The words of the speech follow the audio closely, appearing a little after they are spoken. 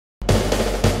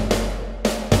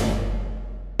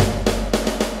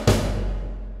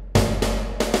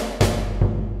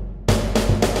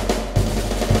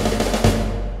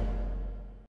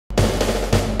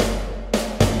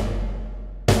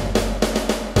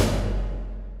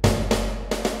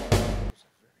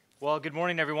Well, good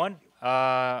morning, everyone.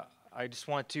 I just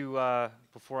want to,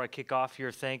 before I kick off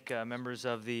here, thank members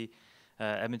of the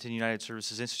Edmonton United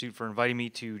Services Institute for inviting me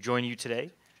to join you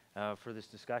today for this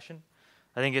discussion.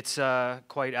 I think it's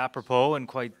quite apropos and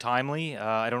quite timely.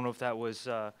 I don't know if that was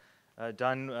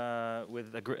done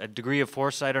with a degree of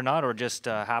foresight or not, or just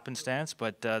happenstance,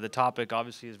 but the topic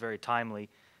obviously is very timely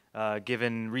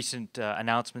given recent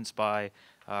announcements by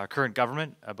current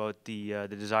government about the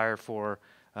desire for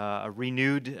a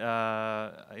renewed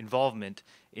involvement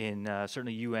in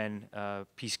certainly UN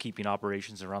peacekeeping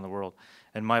operations around the world.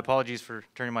 And my apologies for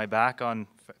turning my back on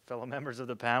fellow members of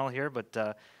the panel here, but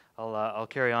I'll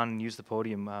carry on and use the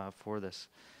podium for this.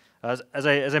 As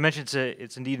I mentioned,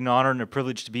 it's indeed an honor and a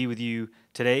privilege to be with you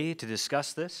today to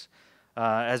discuss this.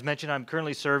 As mentioned, I'm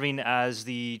currently serving as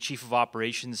the Chief of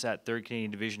Operations at 3rd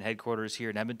Canadian Division Headquarters here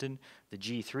in Edmonton, the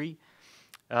G3.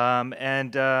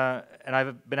 And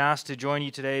I've been asked to join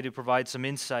you today to provide some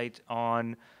insight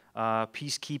on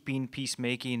peacekeeping,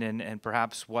 peacemaking, and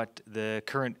perhaps what the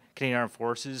current Canadian Armed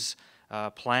Forces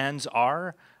plans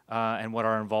are and what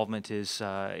our involvement is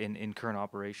in current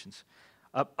operations.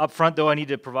 Up front, though, I need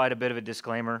to provide a bit of a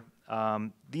disclaimer.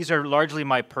 These are largely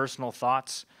my personal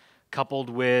thoughts, coupled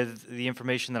with the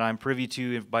information that I'm privy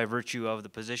to by virtue of the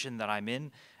position that I'm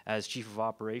in as Chief of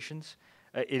Operations.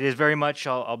 It is very much,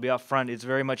 I'll be up front, it's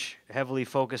very much heavily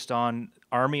focused on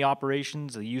Army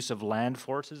operations, the use of land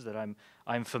forces that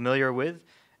I'm familiar with.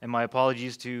 And my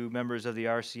apologies to members of the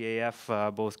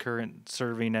RCAF, both current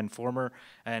serving and former,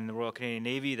 and the Royal Canadian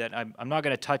Navy, that I'm not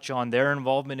going to touch on their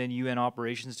involvement in UN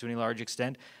operations to any large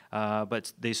extent,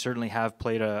 but they certainly have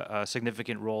played a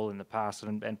significant role in the past,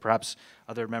 and perhaps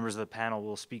other members of the panel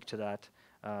will speak to that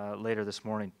later this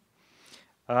morning.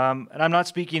 And I'm not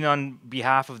speaking on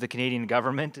behalf of the Canadian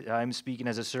government. I'm speaking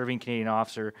as a serving Canadian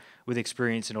officer with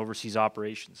experience in overseas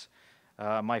operations.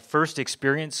 My first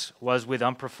experience was with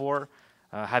UMPROFOR,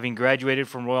 having graduated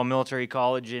from Royal Military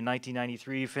College in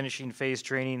 1993, finishing phase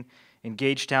training in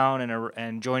Gagetown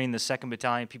and joining the 2nd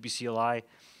Battalion PPCLI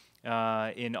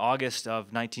in August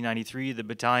of 1993. The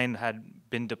battalion had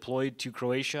been deployed to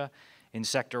Croatia in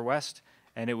Sector West.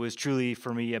 And it was truly,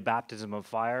 for me, a baptism of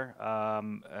fire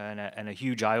and a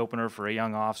huge eye-opener for a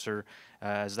young officer,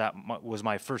 as that was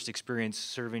my first experience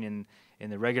serving in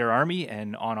the regular Army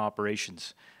and on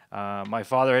operations. My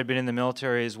father had been in the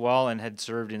military as well and had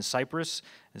served in Cyprus,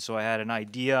 and so I had an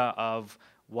idea of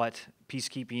what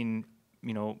peacekeeping,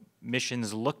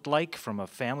 missions looked like from a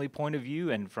family point of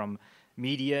view and from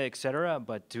media, etc.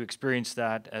 But to experience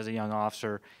that as a young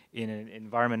officer in an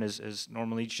environment as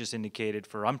normally just indicated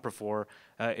for UMPROFOR,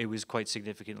 it was quite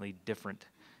significantly different.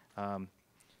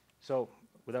 So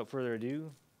without further ado,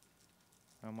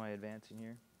 how am I advancing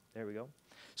here? There we go.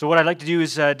 So what I'd like to do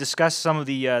is discuss some of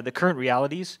the current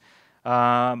realities, but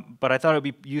I thought it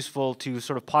would be useful to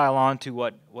sort of pile on to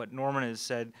what Norman has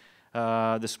said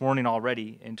this morning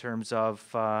already in terms of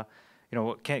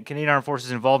Canadian Armed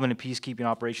Forces involvement in peacekeeping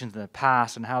operations in the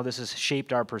past and how this has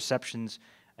shaped our perceptions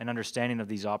and understanding of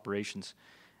these operations,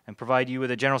 and provide you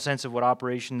with a general sense of what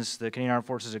operations the Canadian Armed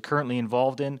Forces are currently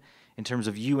involved in terms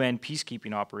of UN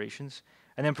peacekeeping operations,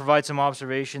 and then provide some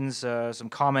observations, some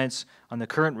comments on the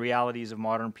current realities of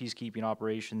modern peacekeeping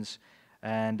operations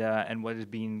and what is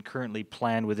being currently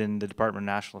planned within the Department of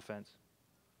National Defense.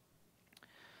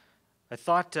 I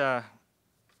thought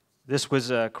this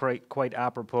was quite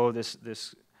apropos, this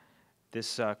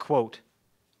quote,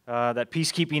 that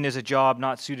peacekeeping is a job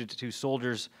not suited to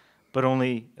soldiers, but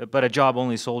a job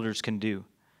only soldiers can do.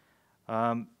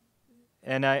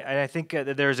 And I think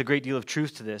that there is a great deal of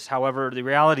truth to this. However, the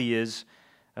reality is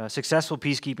successful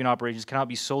peacekeeping operations cannot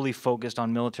be solely focused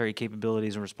on military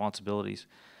capabilities and responsibilities.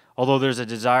 Although there's a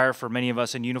desire for many of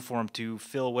us in uniform to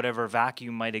fill whatever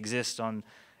vacuum might exist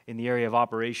in the area of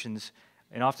operations,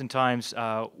 and oftentimes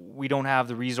we don't have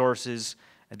the resources,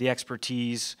 the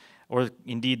expertise, or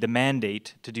indeed the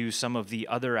mandate to do some of the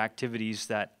other activities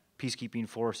that peacekeeping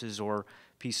forces or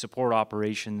peace support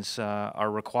operations are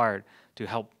required to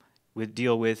help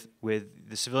deal with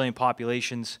the civilian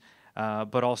populations,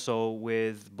 but also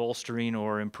with bolstering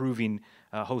or improving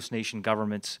host nation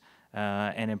governments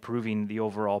and improving the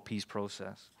overall peace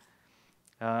process.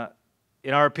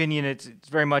 In our opinion, it's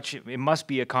very much, it must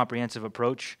be a comprehensive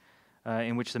approach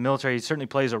in which the military certainly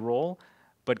plays a role,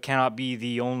 but cannot be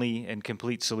the only and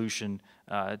complete solution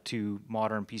to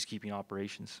modern peacekeeping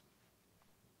operations.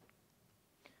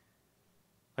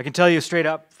 I can tell you straight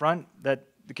up front that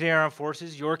the Canadian Armed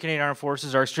Forces, your Canadian Armed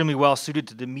Forces, are extremely well suited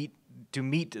to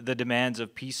meet the demands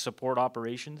of peace support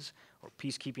operations or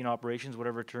peacekeeping operations,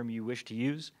 whatever term you wish to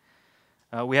use.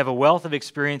 We have a wealth of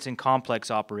experience in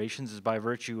complex operations, as by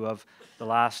virtue of the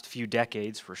last few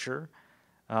decades, for sure.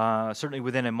 Certainly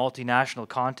within a multinational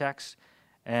context,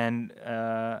 and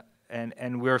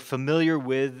we're familiar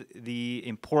with the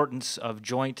importance of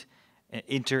joint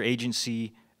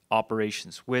interagency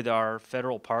operations with our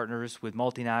federal partners, with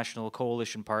multinational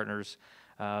coalition partners,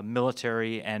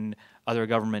 military and other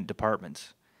government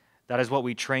departments. That is what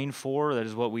we train for, that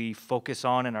is what we focus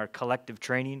on in our collective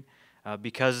training,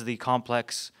 because of the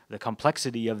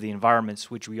complexity of the environments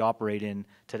which we operate in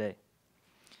today.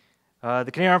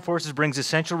 The Canadian Armed Forces brings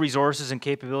essential resources and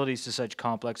capabilities to such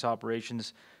complex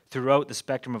operations throughout the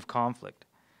spectrum of conflict.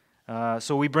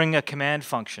 So we bring a command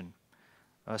function,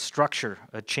 a structure,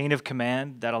 a chain of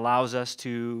command that allows us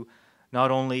to not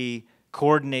only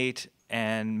coordinate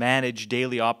and manage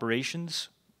daily operations,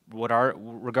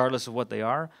 regardless of what they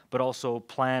are, but also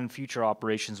plan future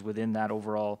operations within that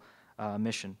overall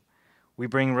mission. We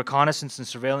bring reconnaissance and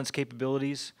surveillance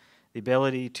capabilities, the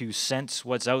ability to sense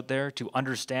what's out there, to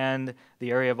understand the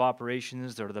area of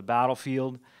operations or the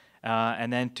battlefield,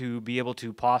 and then to be able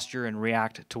to posture and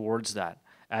react towards that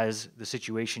as the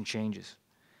situation changes.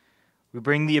 We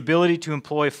bring the ability to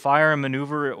employ fire and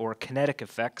maneuver or kinetic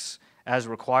effects as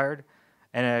required,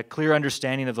 and a clear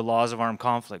understanding of the laws of armed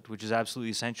conflict, which is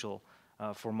absolutely essential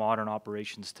for modern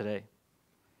operations today.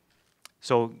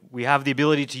 So we have the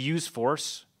ability to use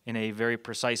force in a very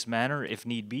precise manner, if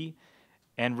need be,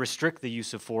 and restrict the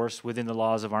use of force within the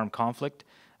laws of armed conflict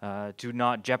to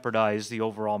not jeopardize the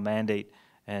overall mandate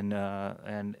and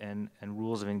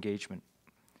rules of engagement.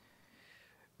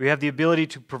 We have the ability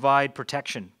to provide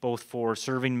protection, both for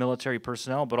serving military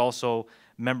personnel, but also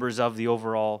members of the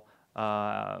overall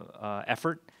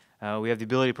effort. We have the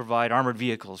ability to provide armored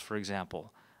vehicles, for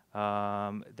example,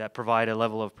 that provide a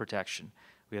level of protection.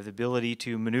 We have the ability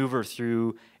to maneuver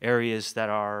through areas that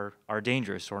are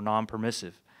dangerous or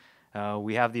non-permissive.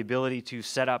 We have the ability to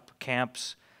set up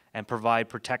camps and provide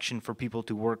protection for people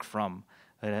to work from,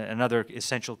 another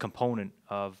essential component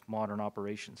of modern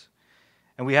operations.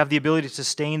 And we have the ability to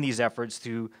sustain these efforts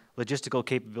through logistical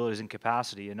capabilities and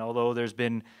capacity. And although there's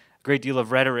been a great deal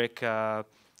of rhetoric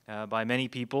by many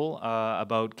people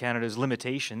about Canada's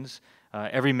limitations,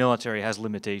 every military has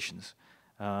limitations.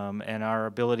 And our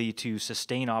ability to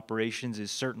sustain operations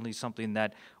is certainly something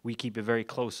that we keep a very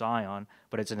close eye on,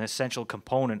 but it's an essential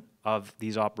component of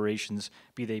these operations,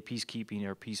 be they peacekeeping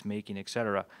or peacemaking,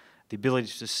 etc. The ability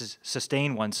to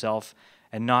sustain oneself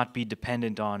and not be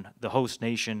dependent on the host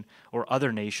nation or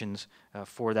other nations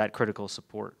for that critical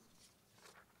support.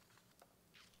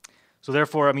 So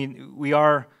therefore, I mean, we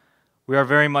are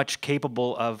very much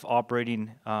capable of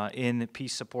operating in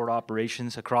peace support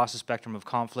operations across the spectrum of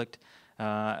conflict,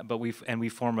 but we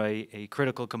form a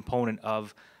critical component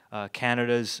of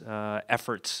Canada's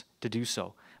efforts to do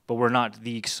so. But we're not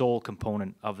the sole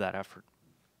component of that effort.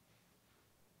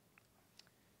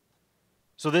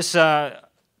 So this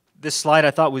slide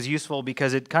I thought was useful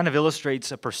because it kind of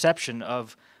illustrates a perception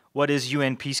of what is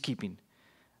UN peacekeeping.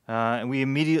 And we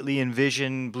immediately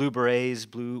envision blue berets,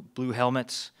 blue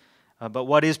helmets. But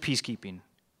what is peacekeeping?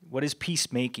 What is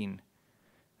peacemaking?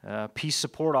 Peace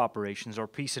support operations or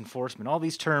peace enforcement. All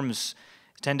these terms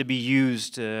tend to be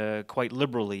used quite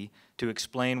liberally to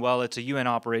explain, well, it's a UN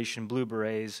operation, blue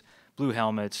berets, blue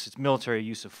helmets, it's military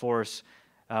use of force.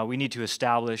 We need to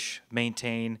establish,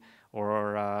 maintain,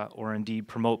 or indeed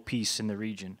promote peace in the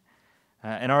region.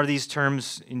 And are these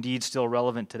terms indeed still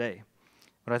relevant today?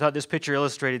 But I thought this picture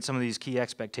illustrated some of these key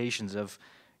expectations of,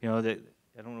 you know, that,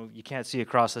 I don't know, you can't see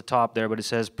across the top there, but it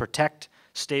says protect,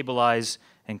 stabilize,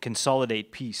 and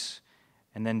consolidate peace.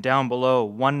 And then down below,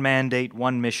 one mandate,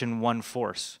 one mission, one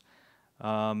force.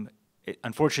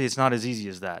 Unfortunately, it's not as easy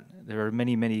as that. There are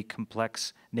many, many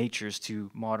complex natures to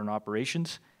modern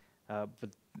operations, but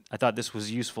I thought this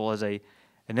was useful as an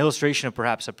illustration of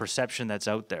perhaps a perception that's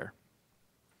out there.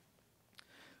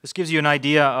 This gives you an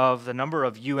idea of the number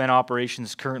of UN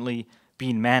operations currently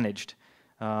being managed.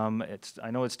 I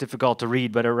know it's difficult to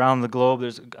read, but around the globe,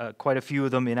 there's quite a few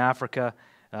of them in Africa,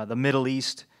 the Middle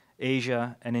East,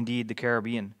 Asia, and indeed the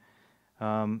Caribbean.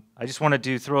 I just wanted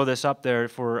to throw this up there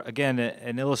for, again,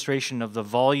 an illustration of the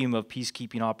volume of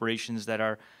peacekeeping operations that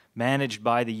are managed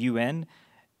by the UN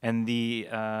and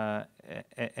the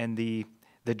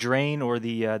drain or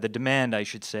the demand, I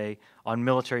should say, on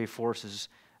military forces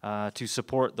to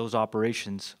support those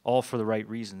operations, all for the right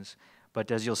reasons. But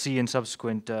as you'll see in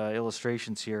subsequent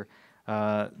illustrations here,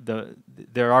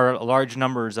 there are large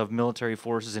numbers of military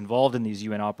forces involved in these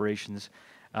UN operations,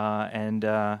 and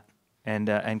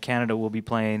Canada will be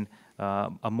playing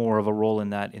more of a role in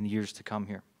that in the years to come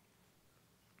here.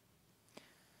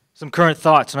 some current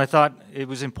thoughts, and I thought it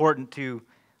was important to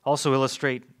also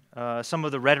illustrate some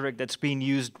of the rhetoric that's being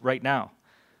used right now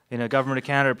in a Government of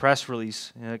Canada press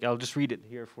release. I'll just read it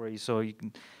here for you so you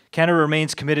can. Canada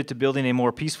remains committed to building a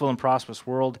more peaceful and prosperous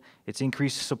world. Its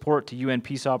increased support to UN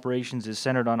peace operations is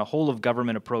centered on a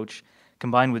whole-of-government approach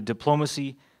combined with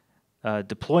diplomacy,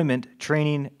 deployment,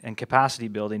 training, and capacity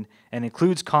building, and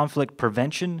includes conflict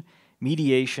prevention,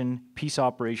 mediation, peace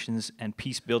operations, and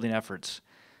peace-building efforts.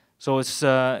 So it's,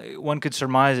 one could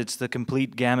surmise it's the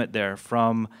complete gamut there,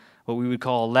 from what we would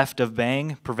call left of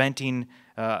bang, preventing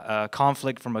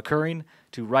conflict from occurring,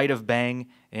 to right of bang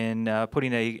in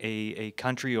putting a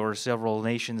country or several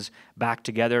nations back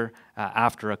together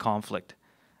after a conflict.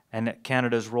 And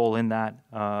Canada's role in that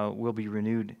will be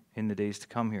renewed in the days to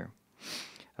come here.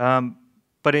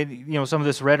 But some of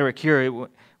this rhetoric here, when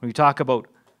we talk about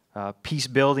peace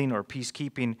building or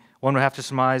peacekeeping, one would have to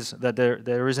surmise that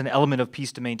there is an element of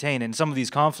peace to maintain. In some of these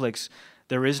conflicts,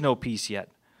 there is no peace yet.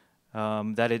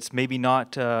 That it's maybe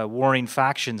not warring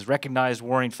factions, recognized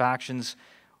warring factions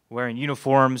wearing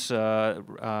uniforms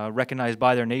recognized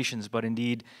by their nations, but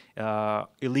indeed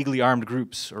illegally armed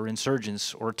groups or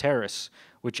insurgents or terrorists,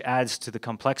 which adds to the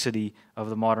complexity of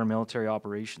the modern military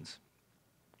operations.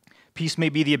 Peace may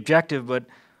be the objective, but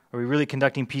are we really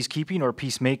conducting peacekeeping or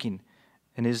peacemaking?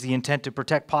 And is the intent to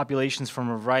protect populations from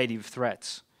a variety of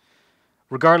threats?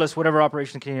 Regardless, whatever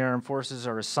operation the Canadian Armed Forces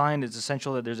are assigned, it's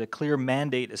essential that there's a clear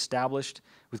mandate established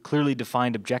with clearly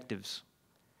defined objectives.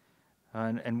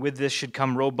 And with this should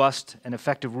come robust and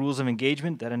effective rules of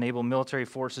engagement that enable military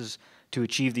forces to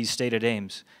achieve these stated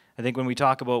aims. I think when we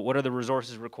talk about what are the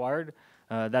resources required,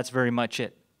 that's very much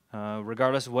it.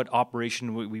 Regardless of what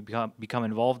operation we become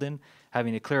involved in,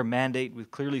 having a clear mandate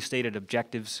with clearly stated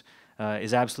objectives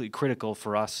is absolutely critical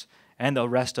for us and the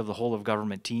rest of the whole of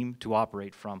government team to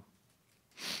operate from.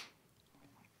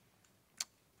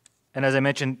 And as I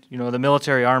mentioned, the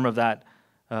military arm of that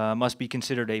must be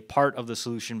considered a part of the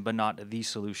solution, but not the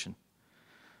solution.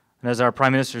 And as our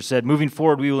Prime Minister said, moving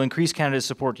forward, we will increase Canada's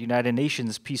support to United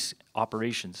Nations peace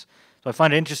operations. So I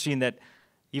find it interesting that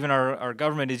even our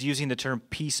government is using the term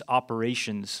peace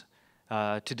operations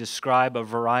to describe a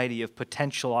variety of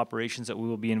potential operations that we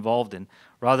will be involved in,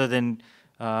 rather than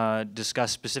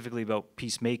discuss specifically about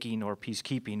peacemaking or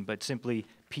peacekeeping, but simply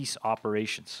peace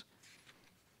operations.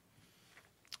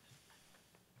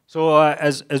 So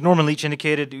as Norman Leach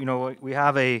indicated, we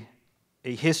have a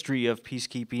history of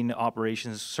peacekeeping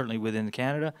operations, certainly within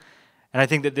Canada. And I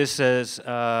think that this is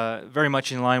very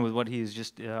much in line with what he's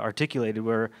just articulated,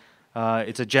 where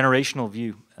it's a generational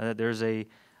view. There's a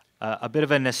bit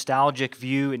of a nostalgic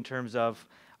view in terms of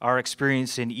our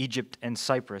experience in Egypt and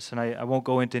Cyprus. And I won't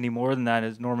go into any more than that,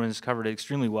 as Norman has covered it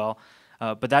extremely well.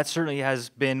 But that certainly has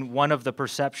been one of the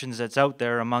perceptions that's out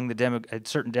there among the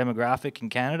certain demographic in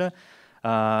Canada.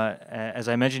 As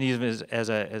I mentioned, even as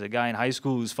a guy in high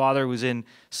school whose father was in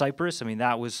Cyprus, I mean,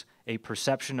 that was a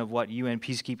perception of what UN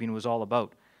peacekeeping was all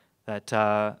about.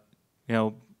 That,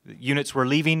 units were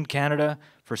leaving Canada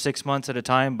for 6 months at a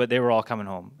time, but they were all coming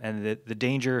home. And the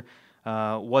danger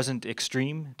wasn't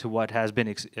extreme to what has been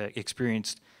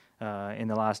experienced in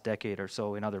the last decade or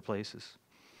so in other places.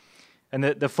 And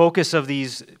the focus of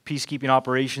these peacekeeping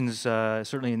operations,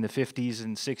 certainly in the 50s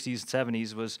and 60s and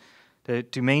 70s, was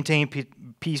to maintain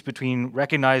peace between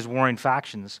recognized warring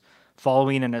factions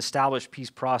following an established peace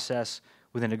process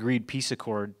with an agreed peace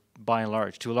accord by and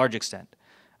large, to a large extent.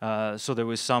 So there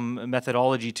was some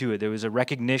methodology to it. There was a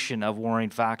recognition of warring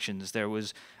factions. There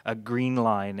was a green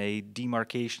line, a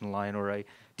demarcation line, or a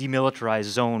demilitarized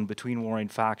zone between warring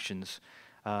factions.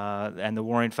 And the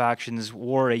warring factions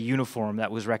wore a uniform that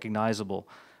was recognizable.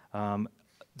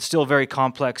 Still very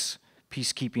complex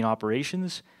peacekeeping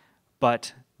operations,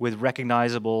 but with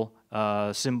recognizable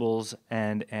symbols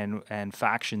and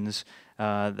factions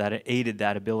that aided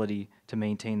that ability to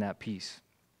maintain that peace.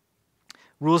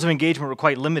 Rules of engagement were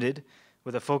quite limited,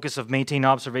 with a focus of maintaining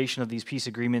observation of these peace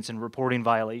agreements and reporting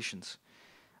violations.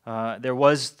 There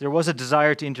was a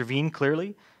desire to intervene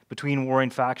clearly between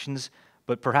warring factions,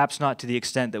 but perhaps not to the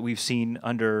extent that we've seen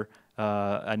under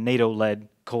a NATO-led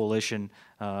coalition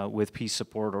with peace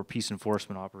support or peace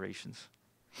enforcement operations.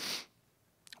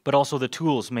 But also the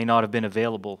tools may not have been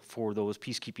available for those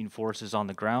peacekeeping forces on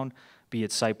the ground, be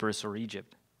it Cyprus or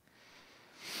Egypt.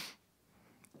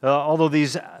 Although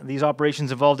these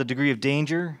operations involved a degree of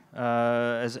danger,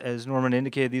 as Norman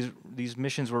indicated, these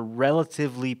missions were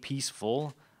relatively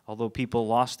peaceful, although people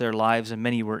lost their lives and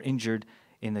many were injured.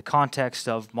 In the context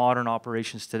of modern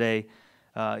operations today,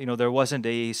 there wasn't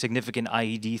a significant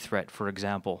IED threat, for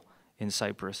example, in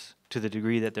Cyprus, to the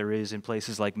degree that there is in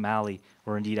places like Mali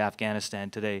or indeed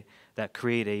Afghanistan today, that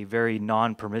create a very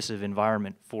non-permissive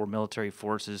environment for military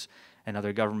forces and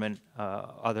other government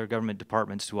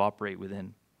departments to operate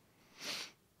within.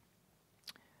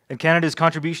 And Canada's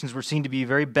contributions were seen to be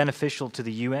very beneficial to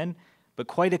the UN, but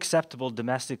quite acceptable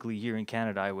domestically here in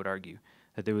Canada, I would argue.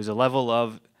 That there was a level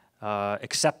of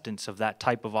acceptance of that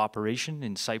type of operation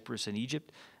in Cyprus and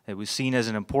Egypt. It was seen as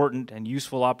an important and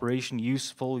useful operation,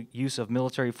 useful use of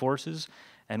military forces,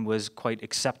 and was quite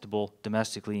acceptable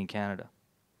domestically in Canada.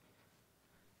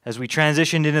 As we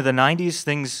transitioned into the 90s,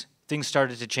 things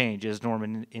started to change, as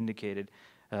Norman indicated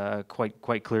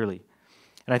quite clearly.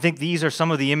 And I think these are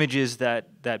some of the images that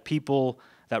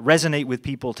resonate with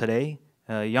people today,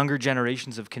 younger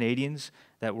generations of Canadians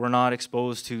that were not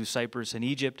exposed to Cyprus and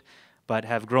Egypt, but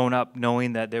have grown up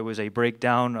knowing that there was a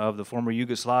breakdown of the former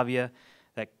Yugoslavia,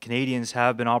 that Canadians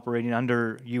have been operating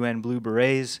under UN Blue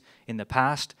Berets in the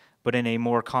past, but in a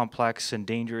more complex and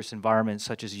dangerous environment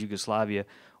such as Yugoslavia,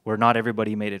 where not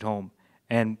everybody made it home.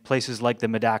 And places like the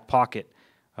Medak Pocket.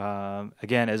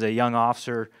 Again, as a young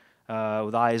officer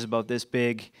with eyes about this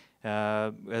big,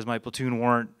 as my platoon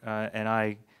warrant and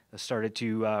I started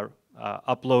to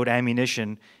upload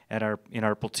ammunition in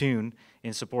our platoon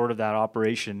in support of that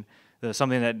operation,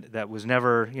 something that was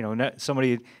never,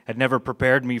 somebody had never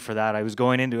prepared me for that. I was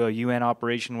going into a UN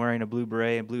operation wearing a blue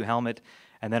beret and blue helmet,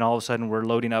 and then all of a sudden we're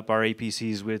loading up our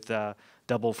APCs with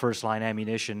double first-line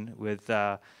ammunition with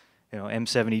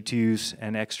M72s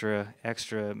and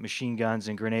extra machine guns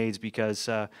and grenades because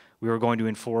we were going to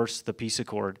enforce the peace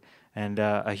accord, and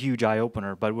a huge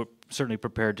eye-opener, but we're certainly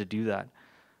prepared to do that.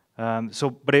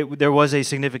 There was a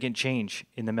significant change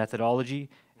in the methodology,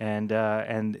 and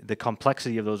the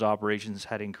complexity of those operations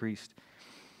had increased.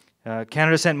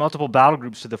 Canada sent multiple battle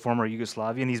groups to the former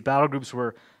Yugoslavia, and these battle groups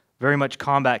were very much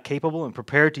combat capable and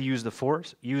prepared to use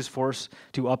force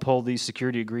to uphold these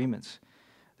security agreements.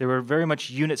 They were very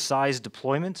much unit-sized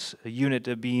deployments, a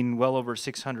unit being well over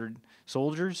 600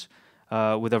 soldiers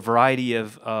with a variety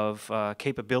of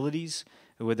capabilities,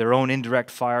 with their own indirect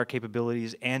fire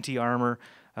capabilities, anti-armor,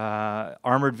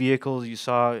 armored vehicles. You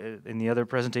saw in the other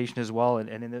presentation as well, and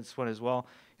in this one as well,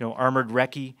 armored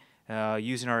recce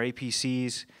using our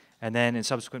APCs, and then in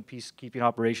subsequent peacekeeping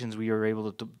operations, we were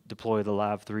able to deploy the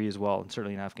LAV-3 as well, and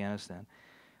certainly in Afghanistan.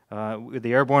 With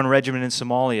the airborne regiment in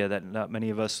Somalia that not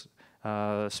many of us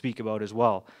speak about as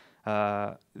well,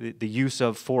 the use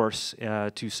of force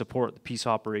to support the peace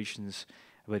operations,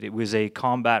 but it was a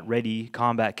combat-ready,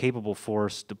 combat-capable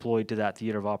force deployed to that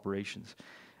theater of operations.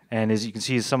 And as you can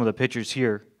see in some of the pictures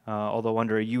here, although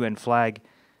under a UN flag,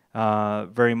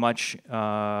 very much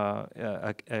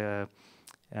a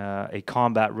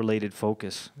combat-related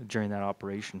focus during that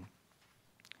operation.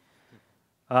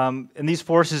 And these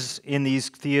forces in these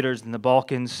theaters in the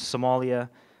Balkans, Somalia,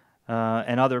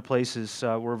 and other places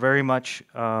were very much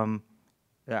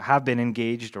have been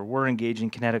engaged or were engaged in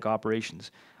kinetic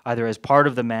operations, either as part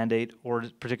of the mandate or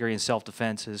particularly in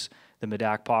self-defense, as the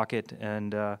Medak Pocket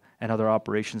and other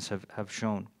operations have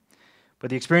shown. But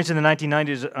the experience in the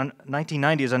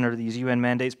 1990s under these UN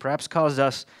mandates perhaps caused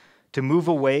us to move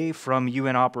away from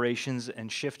UN operations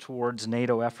and shift towards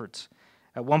NATO efforts.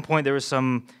 At one point, there was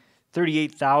some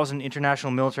 38,000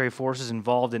 international military forces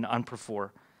involved in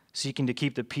UNPROFOR, seeking to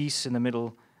keep the peace in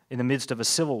the midst of a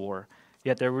civil war.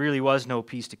 Yet there really was no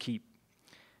peace to keep.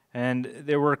 And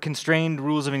there were constrained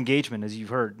rules of engagement, as you've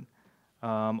heard,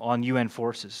 on UN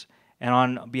forces. And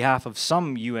on behalf of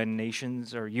some UN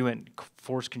nations or UN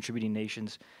force contributing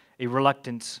nations, a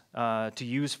reluctance to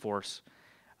use force.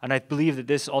 And I believe that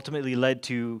this ultimately led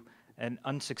to an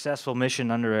unsuccessful mission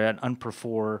under an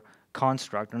UNPROFOR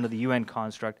construct, under the UN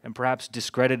construct, and perhaps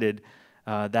discredited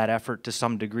that effort to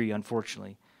some degree,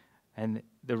 unfortunately. And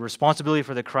the responsibility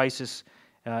for the crisis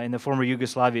in the former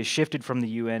Yugoslavia shifted from the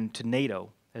UN to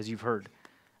NATO, as you've heard.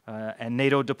 And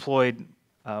NATO deployed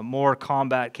more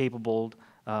combat-capable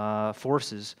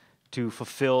forces to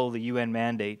fulfill the UN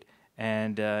mandate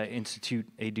and institute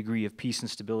a degree of peace and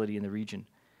stability in the region.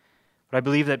 But I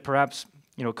believe that perhaps,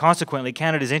 consequently,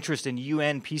 Canada's interest in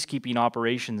UN peacekeeping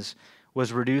operations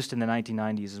was reduced in the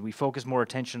 1990s as we focused more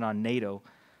attention on NATO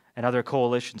and other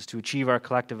coalitions to achieve our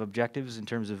collective objectives in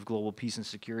terms of global peace and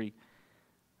security.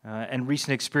 And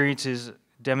recent experiences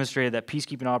demonstrated that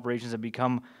peacekeeping operations have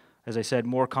become, as I said,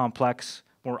 more complex,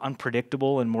 more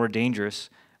unpredictable, and more dangerous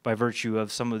by virtue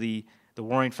of some of the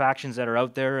warring factions that are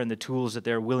out there and the tools that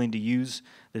they're willing to use,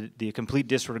 the complete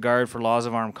disregard for laws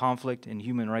of armed conflict and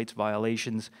human rights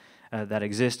violations that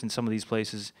exist in some of these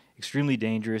places, extremely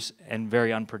dangerous and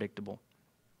very unpredictable.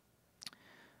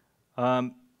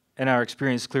 And and our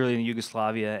experience clearly in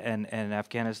Yugoslavia and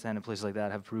Afghanistan and places like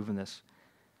that have proven this.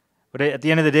 But at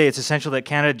the end of the day, it's essential that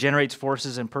Canada generates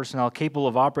forces and personnel capable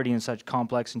of operating in such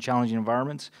complex and challenging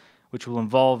environments, which will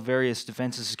involve various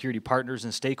defense and security partners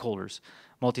and stakeholders,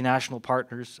 multinational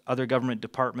partners, other government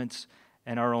departments,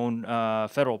 and our own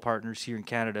federal partners here in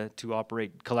Canada to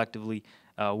operate collectively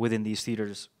within these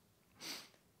theaters.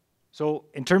 So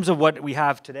in terms of what we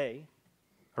have today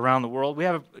around the world, we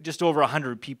have just over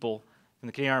 100 people in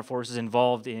the Canadian Armed Forces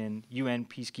involved in UN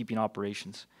peacekeeping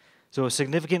operations. So a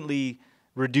significantly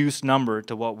reduced number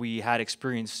to what we had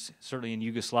experienced, certainly in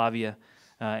Yugoslavia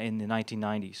in the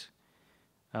 1990s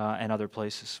and other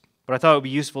places. But I thought it would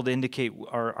be useful to indicate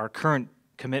our current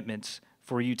commitments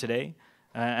for you today.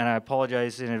 And I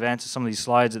apologize in advance of some of these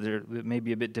slides that may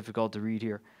be a bit difficult to read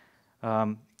here.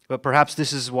 But perhaps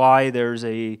this is why there's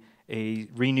a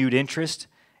renewed interest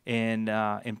in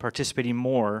participating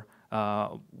more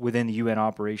within the UN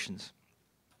operations.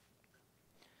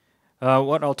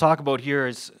 What I'll talk about here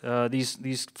is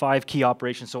these 5 key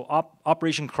operations. So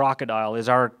Operation Crocodile is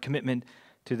our commitment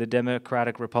to the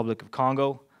Democratic Republic of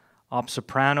Congo. Op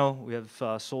Soprano, we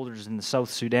have soldiers in the South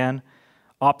Sudan.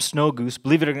 Op Snow Goose,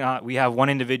 believe it or not, we have one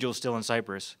individual still in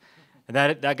Cyprus. And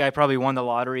that guy probably won the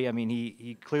lottery. I mean,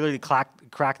 he clearly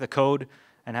cracked the code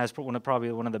and has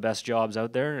probably one of the best jobs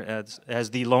out there as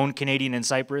the lone Canadian in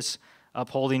Cyprus,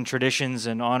 upholding traditions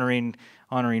and honoring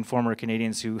former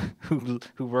Canadians who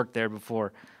worked there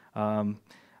before. I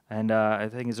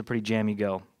think it's a pretty jammy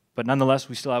go. But nonetheless,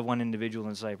 we still have one individual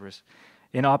in Cyprus.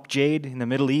 In Op Jade in the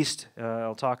Middle East,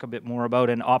 I'll talk a bit more about,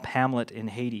 and Op Hamlet in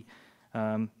Haiti.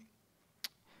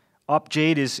 Op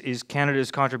Jade is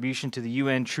Canada's contribution to the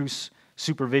UN Truce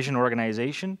Supervision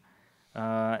Organization,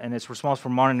 and it's responsible for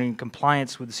monitoring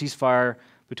compliance with the ceasefire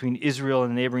between Israel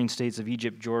and the neighboring states of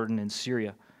Egypt, Jordan, and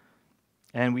Syria.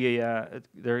 And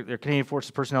their Canadian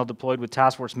Forces personnel deployed with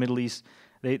Task Force Middle East,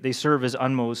 they serve as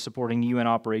UNMOs supporting UN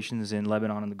operations in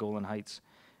Lebanon and the Golan Heights.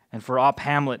 And for Op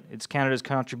Hamlet, it's Canada's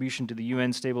contribution to the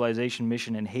UN Stabilization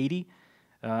Mission in Haiti,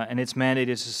 and its mandate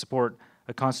is to support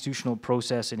a constitutional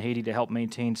process in Haiti to help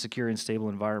maintain secure and stable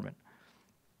environment.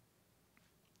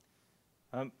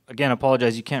 Again, I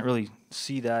apologize, you can't really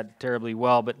see that terribly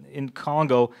well, but in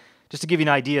Congo, just to give you an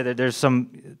idea, that there's some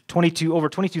over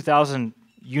 22,000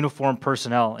 uniformed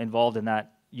personnel involved in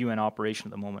that UN operation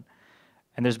at the moment.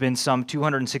 And there's been some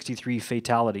 263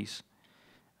 fatalities.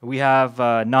 We have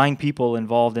 9 people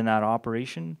involved in that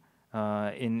operation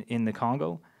in the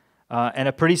Congo, and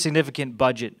a pretty significant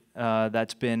budget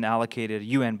that's been allocated, a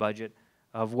UN budget,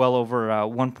 of well over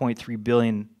 $1.3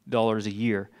 billion a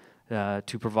year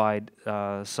to provide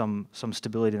some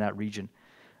stability in that region.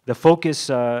 The focus,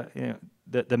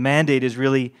 the mandate is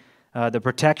really the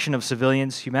protection of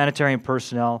civilians, humanitarian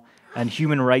personnel, and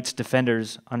human rights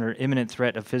defenders under imminent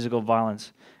threat of physical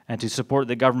violence, and to support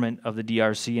the government of the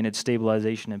DRC in its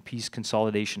stabilization and peace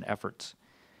consolidation efforts.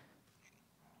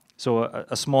 So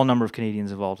a small number of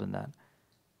Canadians involved in that.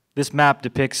 This map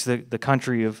depicts the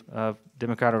country of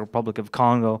Democratic Republic of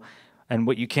Congo, and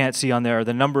what you can't see on there are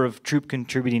the number of troop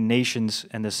contributing nations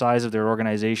and the size of their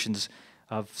organizations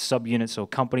of subunits, so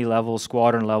company level,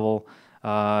 squadron level,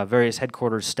 various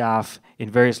headquarters staff in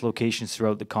various locations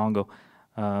throughout the Congo.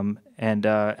 And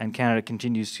Canada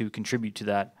continues to contribute to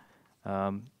that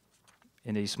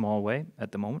in a small way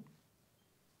at the moment.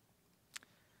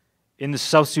 In the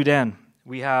South Sudan,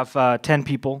 we have 10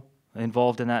 people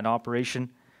involved in that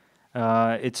operation.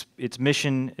 Its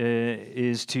mission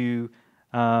is to,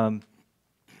 or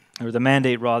the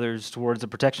mandate rather, is towards the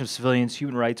protection of civilians,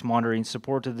 human rights monitoring,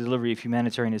 support to the delivery of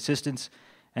humanitarian assistance,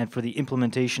 and for the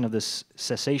implementation of the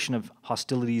cessation of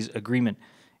hostilities agreement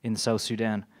in South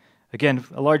Sudan. Again,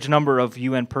 a large number of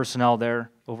UN personnel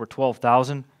there, over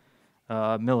 12,000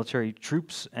 military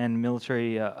troops and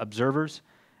military observers,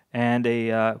 and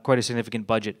quite a significant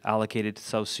budget allocated to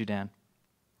South Sudan,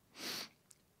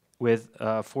 with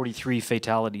 43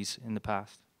 fatalities in the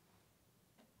past.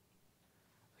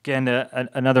 Again,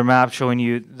 another map showing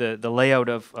you the layout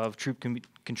of troop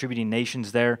contributing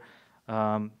nations there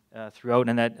throughout,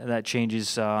 and that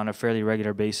changes on a fairly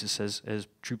regular basis as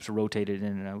troops are rotated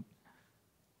in and out.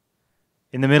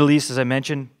 In the Middle East, as I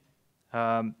mentioned,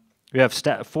 we have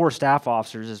 4 staff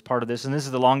officers as part of this, and this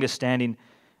is the longest standing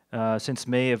since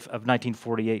May of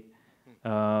 1948,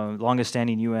 longest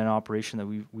standing UN operation that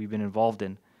we've been involved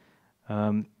in.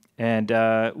 Troops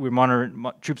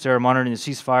there are monitoring the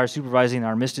ceasefire, supervising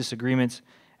armistice agreements,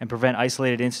 and prevent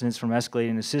isolated incidents from escalating,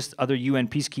 and assist other UN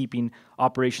peacekeeping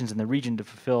operations in the region to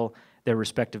fulfill their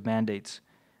respective mandates.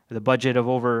 With a budget of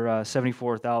over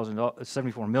 74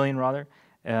 million rather,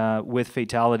 with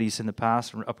fatalities in the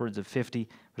past, upwards of 50.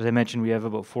 As I mentioned, we have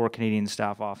about 4 Canadian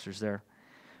staff officers there.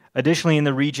 Additionally, in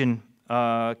the region,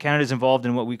 Canada is involved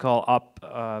in what we call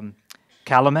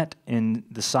Calumet in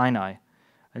the Sinai.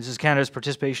 This is Canada's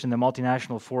participation in the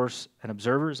Multinational Force and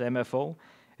Observers, MFO.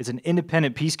 It's an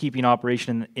independent peacekeeping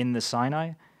operation in the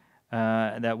Sinai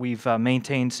that we've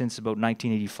maintained since about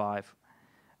 1985.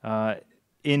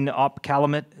 In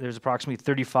Calumet, there's approximately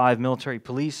 35 military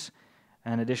police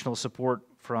and additional support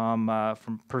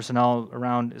from personnel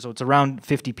around, so it's around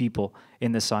 50 people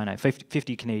in the Sinai,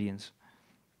 50 Canadians.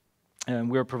 And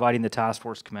we're providing the task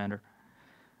force commander.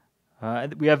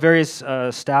 We have various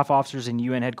staff officers in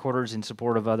UN headquarters in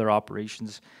support of other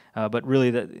operations, but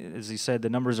really, as he said, the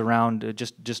number's around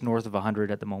just north of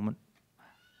 100 at the moment.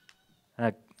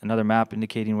 Another map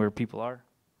indicating where people are.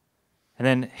 And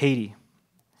then Haiti.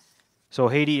 So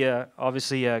Haiti,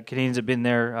 obviously, Canadians have been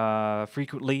there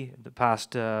frequently the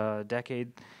past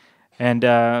decade,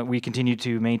 and we continue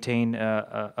to maintain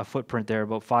a footprint there,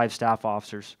 about 5 staff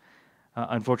officers.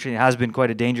 Unfortunately, it has been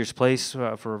quite a dangerous place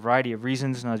for a variety of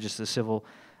reasons, not just the civil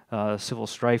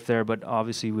strife there, but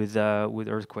obviously with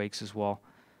earthquakes as well.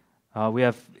 We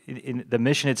have the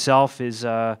mission itself is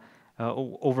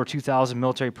over 2,000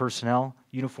 military personnel,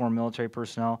 uniformed military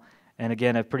personnel, and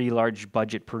again a pretty large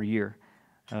budget per year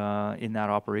in that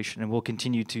operation, and we'll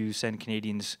continue to send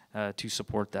Canadians to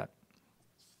support that.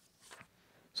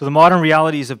 So the modern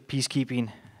realities of peacekeeping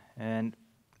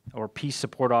or peace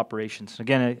support operations.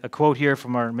 Again, a quote here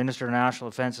from our Minister of National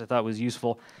Defense I thought was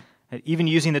useful. Even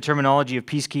using the terminology of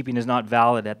peacekeeping is not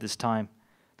valid at this time.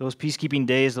 Those peacekeeping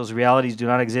days, those realities do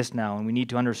not exist now, and we need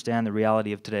to understand the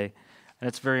reality of today. And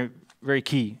it's very, very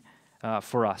key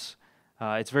for us.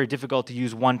 It's very difficult to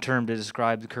use one term to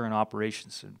describe the current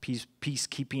operations.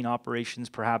 Peacekeeping operations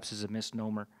perhaps is a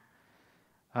misnomer.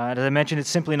 As I mentioned, it's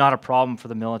simply not a problem for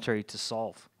the military to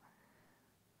solve.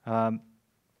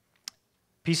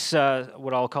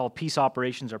 What I'll call peace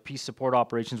operations or peace support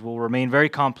operations will remain very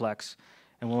complex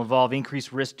and will involve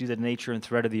increased risk due to the nature and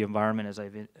threat of the environment, as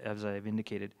I've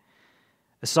indicated.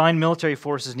 Assigned military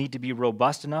forces need to be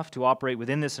robust enough to operate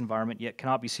within this environment, yet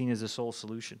cannot be seen as the sole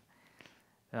solution.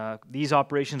 These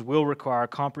operations will require a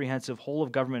comprehensive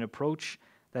whole-of-government approach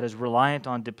that is reliant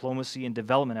on diplomacy and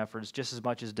development efforts just as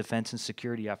much as defense and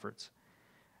security efforts.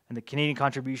 And the Canadian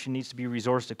contribution needs to be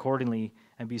resourced accordingly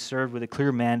and be served with a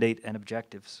clear mandate and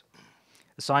objectives.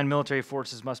 Assigned military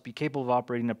forces must be capable of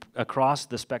operating across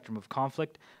the spectrum of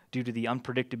conflict due to the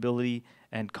unpredictability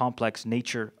and complex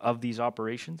nature of these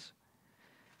operations.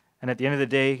 And at the end of the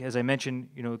day, as I mentioned,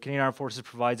 Canadian Armed Forces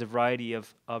provides a variety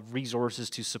of resources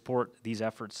to support these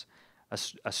efforts.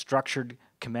 A structured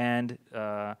command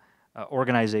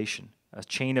organization, a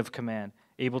chain of command,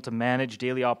 able to manage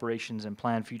daily operations and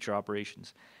plan future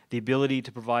operations. The ability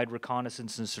to provide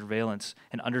reconnaissance and surveillance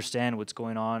and understand what's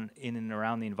going on in and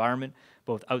around the environment,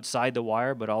 both outside the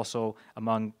wire, but also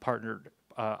among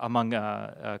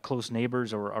close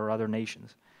neighbors or other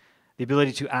nations. The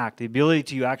ability to act, the ability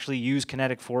to actually use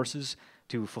kinetic forces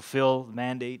to fulfill the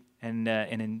mandate and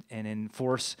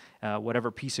enforce whatever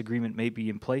peace agreement may be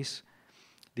in place.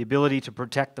 The ability to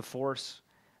protect the force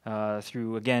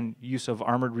through, again, use of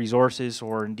armored resources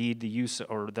or indeed the use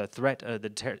or the threat,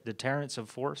 the deterrence of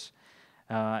force,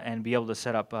 and be able to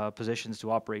set up positions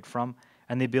to operate from,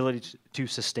 and the ability to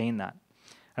sustain that.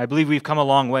 I believe we've come a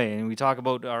long way, and we talk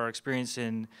about our experience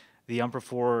in the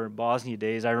UNPROFOR Bosnia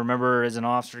days. I remember as an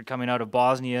officer coming out of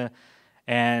Bosnia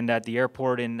and at the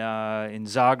airport in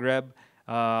Zagreb,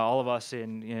 all of us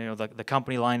in the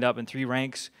company lined up in 3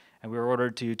 ranks, and we were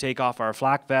ordered to take off our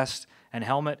flak vest and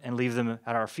helmet and leave them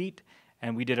at our feet.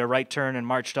 And we did a right turn and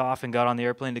marched off and got on the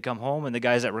airplane to come home, and the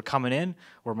guys that were coming in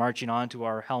were marching on to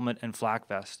our helmet and flak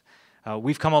vest.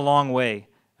 We've come a long way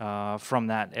from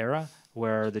that era,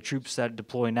 where the troops that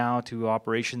deploy now to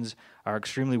operations are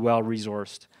extremely well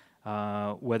resourced,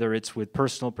 whether it's with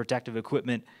personal protective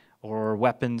equipment or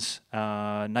weapons,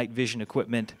 night vision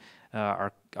equipment,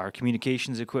 our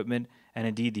communications equipment, and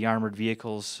indeed the armored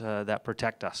vehicles that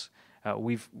protect us.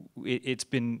 It's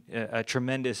been a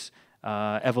tremendous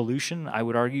evolution, I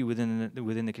would argue, within the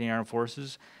Canadian Armed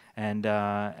Forces, and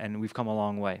we've come a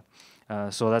long way.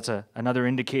 So that's another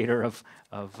indicator of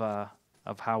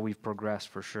how we've progressed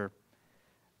for sure.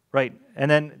 Right, and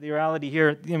then the reality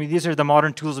here, these are the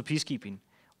modern tools of peacekeeping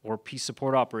or peace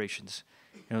support operations.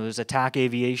 There's attack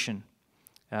aviation,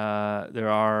 there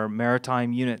are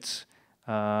maritime units,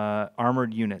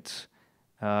 armored units,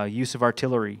 use of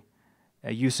artillery,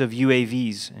 use of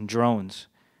UAVs and drones,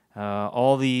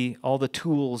 all the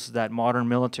tools that modern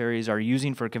militaries are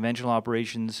using for conventional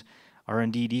operations are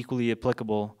indeed equally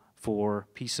applicable for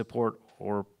peace support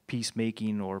or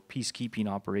peacemaking or peacekeeping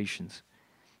operations.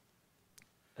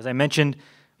 As I mentioned,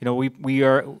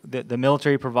 the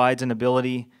military provides an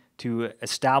ability to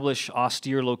establish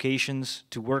austere locations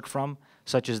to work from,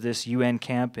 such as this UN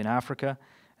camp in Africa,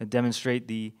 and demonstrate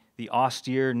the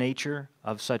austere nature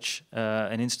of such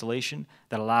an installation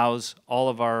that allows all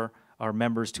of our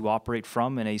members to operate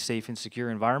from in a safe and secure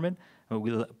environment.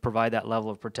 We provide that level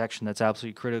of protection that's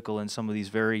absolutely critical in some of these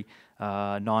very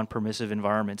non-permissive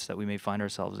environments that we may find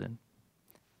ourselves in.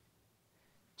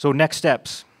 So next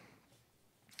steps.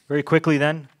 Very quickly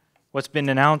then, what's been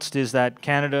announced is that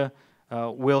Canada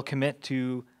will commit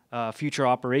to future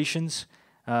operations,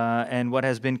 and what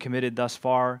has been committed thus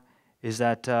far is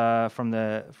that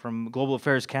from Global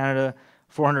Affairs Canada,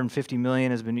 $450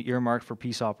 million has been earmarked for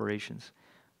peace operations,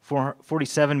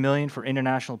 $47 million for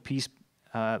international police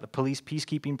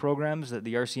peacekeeping programs that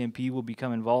the RCMP will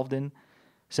become involved in,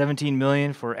 $17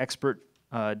 million for expert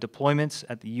deployments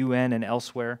at the UN and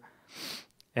elsewhere,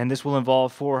 and this will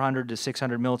involve 400 to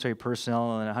 600 military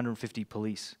personnel and 150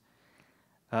 police.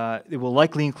 It will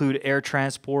likely include air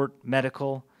transport,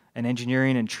 medical, and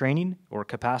engineering and training or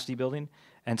capacity building,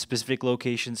 and specific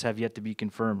locations have yet to be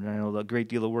confirmed. And I know a great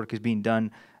deal of work is being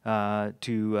done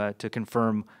to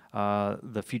confirm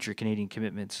the future Canadian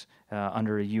commitments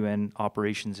under UN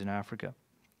operations in Africa.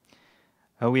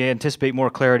 We anticipate more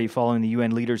clarity following the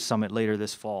UN Leaders Summit later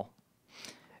this fall.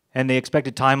 And the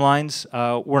expected timelines,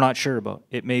 we're not sure about.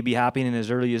 It may be happening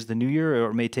as early as the new year,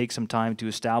 or it may take some time to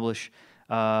establish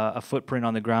a footprint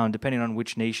on the ground, depending on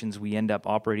which nations we end up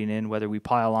operating in, whether we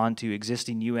pile on to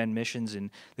existing UN missions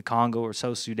in the Congo or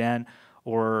South Sudan,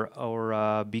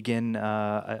 or begin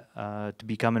to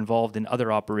become involved in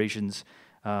other operations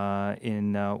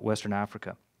in Western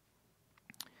Africa.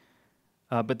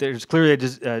 But there's clearly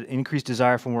an increased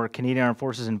desire for more Canadian Armed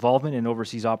Forces involvement in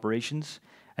overseas operations,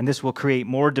 and this will create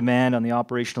more demand on the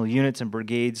operational units and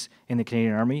brigades in the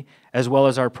Canadian Army, as well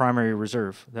as our primary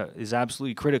reserve. That is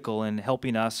absolutely critical in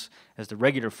helping us as the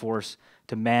regular force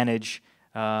to manage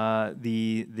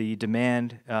the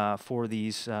demand for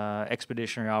these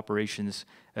expeditionary operations,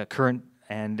 current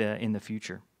and in the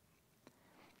future.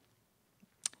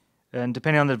 And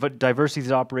depending on the diversity of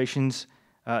these operations,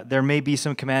 there may be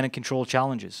some command and control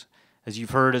challenges. As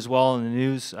you've heard as well in the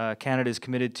news, Canada is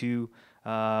committed to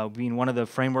being one of the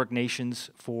framework nations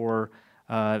for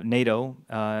NATO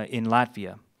in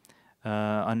Latvia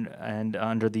and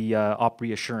under the op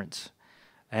reassurance.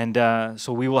 And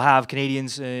so we will have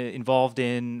Canadians involved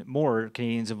in, more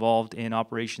Canadians involved in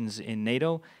operations in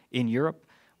NATO, in Europe.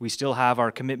 We still have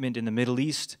our commitment in the Middle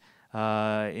East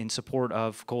in support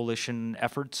of coalition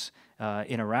efforts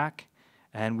in Iraq.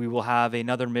 And we will have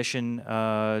another mission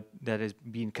that is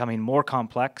becoming more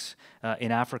complex in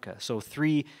Africa. So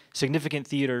 3 significant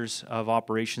theaters of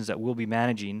operations that we'll be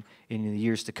managing in the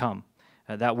years to come.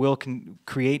 That will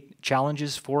create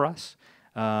challenges for us,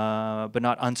 but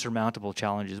not unsurmountable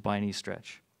challenges by any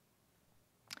stretch.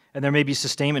 And there may be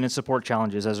sustainment and support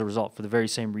challenges as a result for the very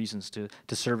same reasons to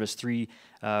service 3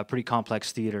 pretty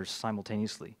complex theaters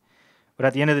simultaneously. But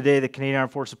at the end of the day, the Canadian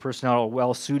Armed Forces personnel are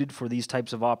well suited for these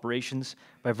types of operations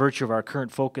by virtue of our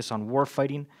current focus on war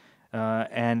fighting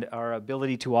and our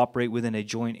ability to operate within a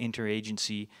joint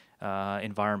interagency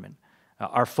environment.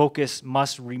 Our focus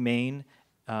must remain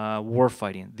war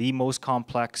fighting, the most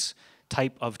complex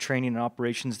type of training and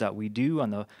operations that we do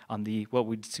on the what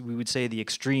we would say the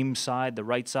extreme side, the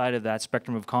right side of that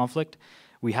spectrum of conflict.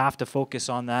 We have to focus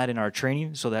on that in our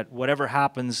training so that whatever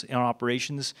happens in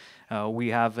operations, we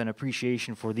have an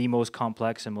appreciation for the most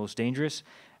complex and most dangerous,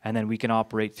 and then we can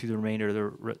operate through the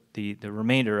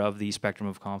remainder of the spectrum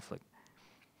of conflict.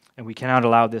 And we cannot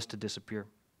allow this to disappear.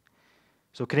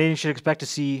 So Canadians should expect to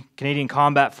see Canadian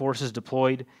combat forces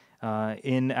deployed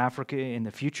in Africa in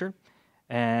the future,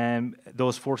 and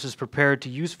those forces prepared to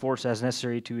use force as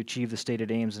necessary to achieve the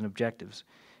stated aims and objectives.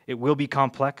 It will be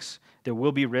complex, there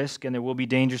will be risk, and there will be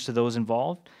dangers to those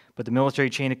involved, but the military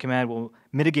chain of command will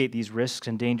mitigate these risks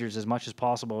and dangers as much as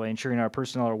possible by ensuring our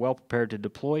personnel are well prepared to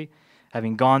deploy,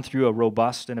 having gone through a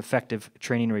robust and effective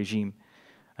training regime.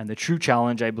 And the true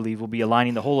challenge, I believe, will be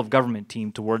aligning the whole of government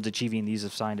team towards achieving these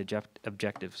assigned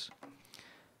objectives.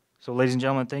 So, ladies and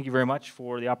gentlemen, thank you very much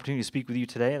for the opportunity to speak with you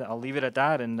today. I'll leave it at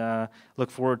that and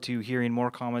look forward to hearing more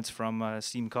comments from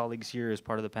esteemed colleagues here as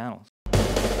part of the panel.